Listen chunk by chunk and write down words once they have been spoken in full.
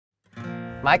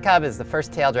My Cub is the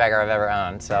first Taildragger I've ever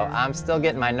owned, so I'm still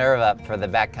getting my nerve up for the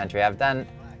backcountry. I've done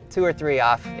 2 or 3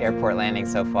 off-airport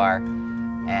landings so far,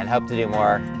 and hope to do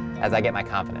more as I get my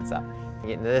confidence up.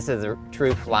 This is a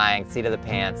true flying, seat of the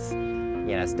pants,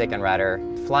 stick and rudder.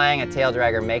 Flying a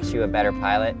Taildragger makes you a better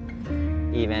pilot,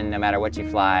 even no matter what you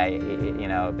fly,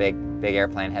 big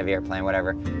airplane, heavy airplane,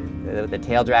 whatever. The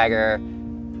Taildragger,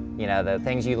 the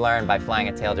things you learn by flying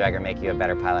a Taildragger make you a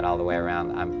better pilot all the way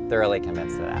around. I'm thoroughly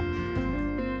convinced of that.